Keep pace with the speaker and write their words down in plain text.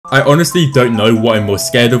I honestly don't know what I'm more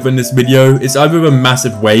scared of in this video. It's either the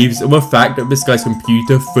massive waves or the fact that this guy's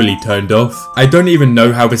computer fully turned off. I don't even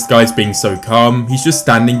know how this guy's being so calm. He's just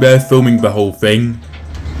standing there filming the whole thing.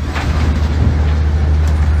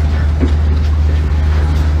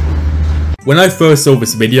 When I first saw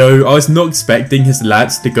this video, I was not expecting his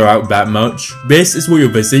lats to go out that much. This is what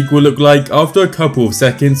your physique will look like after a couple of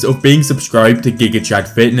seconds of being subscribed to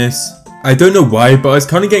GigaChadFitness. I don't know why, but I was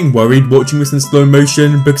kinda getting worried watching this in slow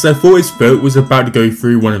motion because I thought his foot was about to go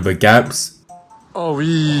through one of the gaps. I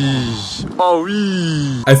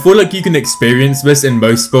feel like you can experience this in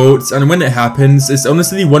most sports, and when it happens, it's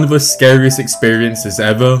honestly one of the scariest experiences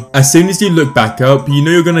ever. As soon as you look back up, you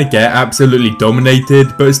know you're gonna get absolutely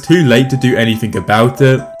dominated, but it's too late to do anything about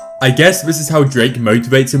it. I guess this is how Drake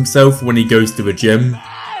motivates himself when he goes to the gym.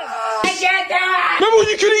 Remember when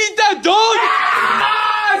you couldn't eat that dog?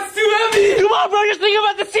 It's too heavy! Come on, bro, just think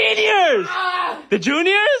about the seniors! The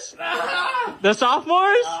juniors? The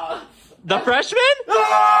sophomores? The freshmen?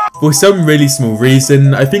 For some really small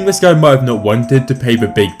reason, I think this guy might have not wanted to pay the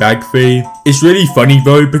big bag fee. It's really funny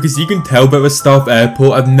though, because you can tell that the staff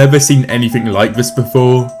airport have never seen anything like this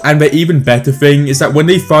before. And the even better thing is that when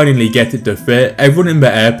they finally get it to fit, everyone in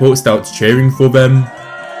the airport starts cheering for them.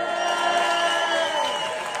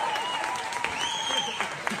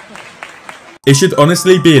 It should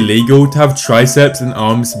honestly be illegal to have triceps and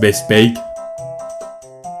arms this big.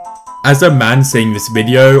 As a man seeing this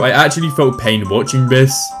video, I actually felt pain watching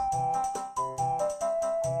this.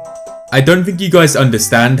 I don't think you guys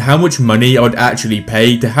understand how much money I would actually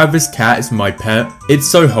pay to have this cat as my pet. It's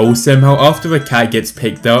so wholesome how after the cat gets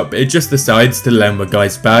picked up, it just decides to lay on the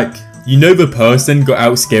guy's back. You know the person got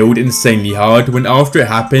outskilled insanely hard when after it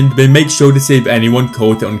happened, they make sure to see if anyone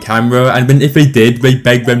caught it on camera, and then if they did, they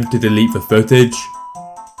beg them to delete the footage.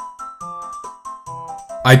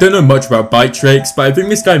 I don't know much about bike tricks, but I think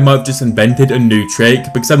this guy might have just invented a new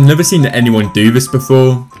trick because I've never seen anyone do this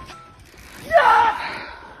before.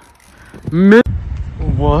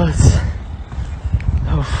 What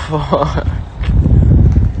the fuck?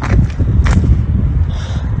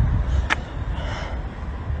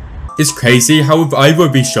 It's crazy how if either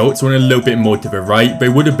of these shots went a little bit more to the right, they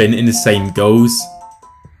would have been in the same goals.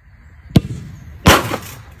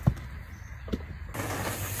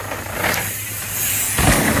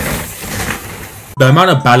 The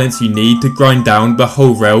amount of balance you need to grind down the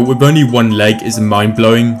whole rail with only one leg is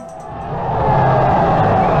mind-blowing.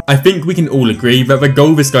 I think we can all agree that the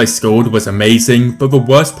goal this guy scored was amazing, but the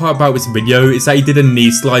worst part about this video is that he did a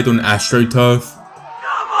knee slide on AstroTurf.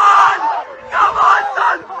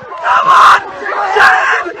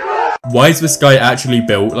 Why is this guy actually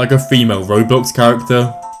built like a female Roblox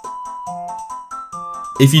character?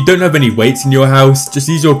 If you don't have any weights in your house, just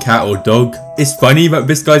use your cat or dog. It's funny that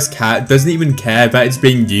this guy's cat doesn't even care that it's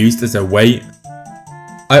being used as a weight.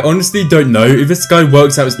 I honestly don't know if this guy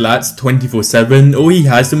works out his lats 24/7 or he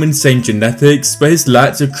has some insane genetics, but his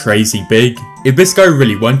lats are crazy big. If this guy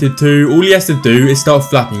really wanted to, all he has to do is start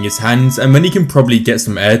flapping his hands and then he can probably get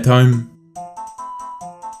some airtime.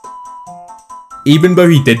 Even though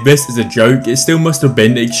he did this as a joke, it still must have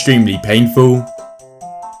been extremely painful.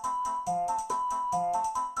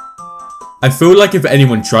 I feel like if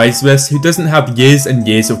anyone tries this who doesn't have years and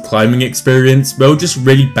years of climbing experience, they'll just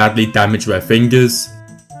really badly damage their fingers.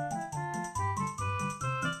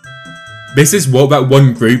 This is what that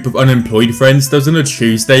one group of unemployed friends does on a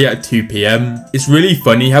Tuesday at 2 PM. It's really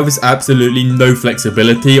funny how there's absolutely no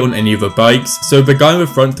flexibility on any of the bikes, so if the guy in the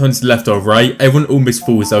front turns left or right, everyone almost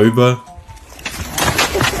falls over.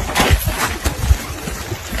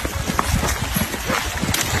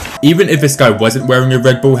 Even if this guy wasn't wearing a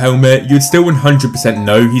Red Bull helmet, you'd still 100%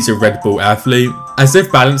 know he's a Red Bull athlete. As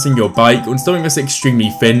if balancing your bike on something that's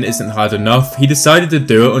extremely thin isn't hard enough, he decided to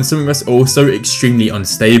do it on something that's also extremely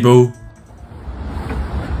unstable.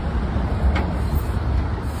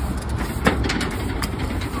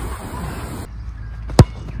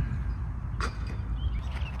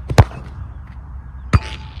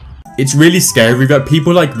 It's really scary that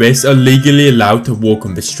people like this are legally allowed to walk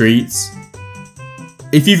on the streets.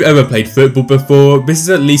 If you've ever played football before, this has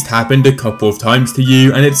at least happened a couple of times to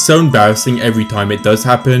you, and it's so embarrassing every time it does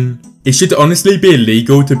happen. It should honestly be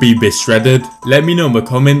illegal to be this shredded. Let me know in the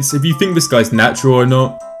comments if you think this guy's natural or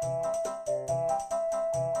not.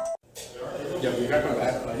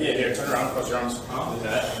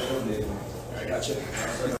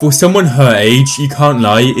 For someone her age, you can't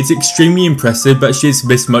lie, it's extremely impressive that she has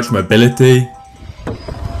this much mobility.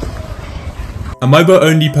 Am I the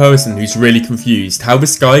only person who's really confused how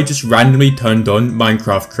this guy just randomly turned on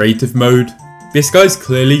Minecraft creative mode? This guy's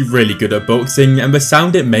clearly really good at boxing, and the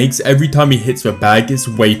sound it makes every time he hits the bag is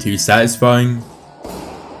way too satisfying.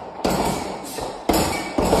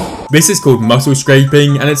 This is called muscle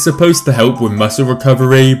scraping, and it's supposed to help with muscle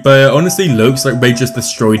recovery, but it honestly looks like they just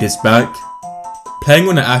destroyed his back. Playing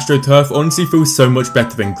on an AstroTurf honestly feels so much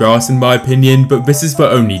better than grass in my opinion, but this is the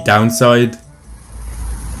only downside.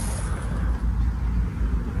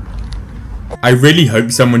 I really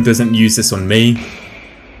hope someone doesn't use this on me.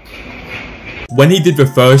 When he did the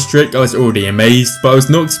first trick I was already amazed, but I was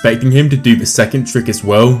not expecting him to do the second trick as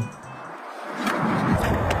well.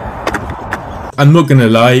 I'm not gonna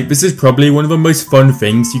lie, this is probably one of the most fun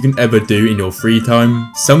things you can ever do in your free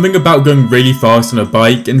time. Something about going really fast on a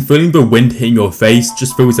bike and feeling the wind hitting your face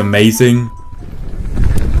just feels amazing.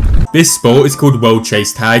 This sport is called World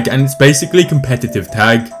Chase Tag, and it's basically competitive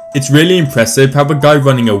tag. It's really impressive how the guy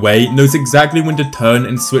running away knows exactly when to turn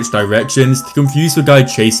and switch directions to confuse the guy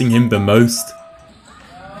chasing him the most.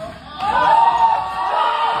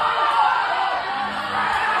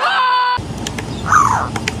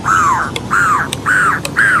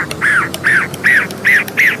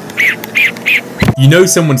 You know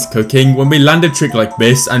someone's cooking when they land a trick like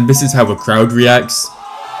this, and this is how the crowd reacts.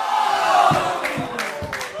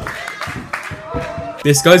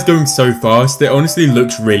 This guy's going so fast, it honestly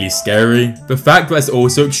looks really scary. The fact that it's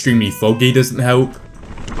also extremely foggy doesn't help.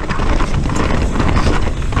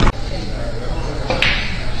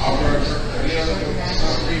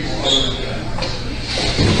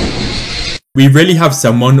 We really have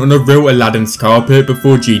someone on a real Aladdin's carpet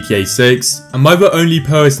before GTA 6. Am I the only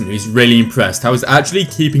person who's really impressed how it's actually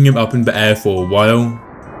keeping him up in the air for a while?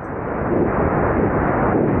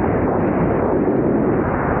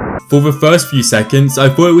 For the first few seconds, I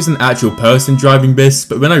thought it was an actual person driving this,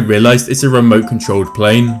 but then I realised it's a remote controlled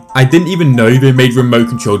plane. I didn't even know they made remote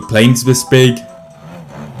controlled planes this big.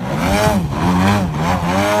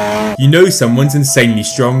 You know someone's insanely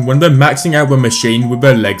strong when they're maxing out the machine with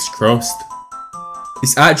their legs crossed.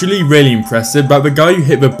 It's actually really impressive that the guy who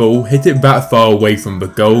hit the ball hit it that far away from the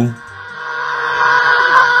goal.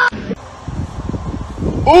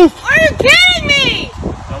 Oof! Are you kidding me?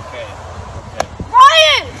 Okay.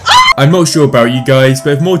 Ryan! I'm not sure about you guys,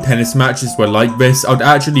 but if more tennis matches were like this, I'd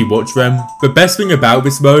actually watch them. The best thing about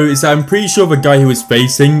this though is that I'm pretty sure the guy who was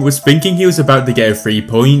facing was thinking he was about to get a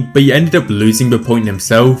 3-point, but he ended up losing the point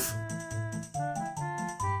himself.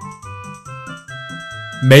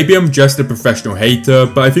 Maybe I'm just a professional hater,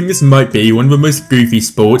 but I think this might be one of the most goofy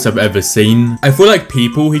sports I've ever seen. I feel like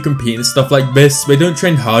people who compete in stuff like this, they don't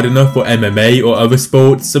train hard enough for MMA or other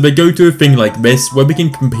sports, so they go to a thing like this where we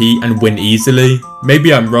can compete and win easily.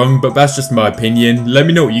 Maybe I'm wrong, but that's just my opinion. Let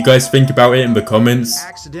me know what you guys think about it in the comments.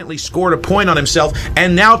 Accidentally scored a point on himself,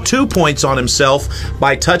 and now 2 points on himself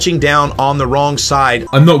by touching down on the wrong side.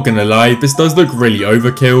 I'm not gonna lie, this does look really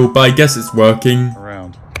overkill, but I guess it's working.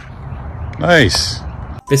 Around. Nice.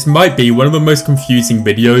 This might be one of the most confusing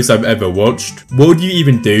videos I've ever watched. What would you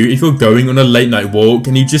even do if you're going on a late night walk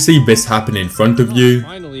and you just see this happen in front of you?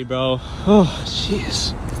 Finally, bro. Oh,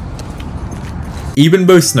 jeez. Even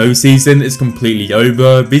though snow season is completely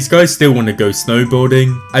over, these guys still want to go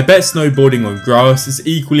snowboarding. I bet snowboarding on grass is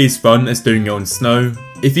equally as fun as doing it on snow.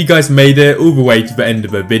 If you guys made it all the way to the end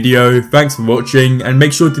of the video, thanks for watching, and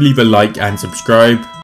make sure to leave a like and subscribe.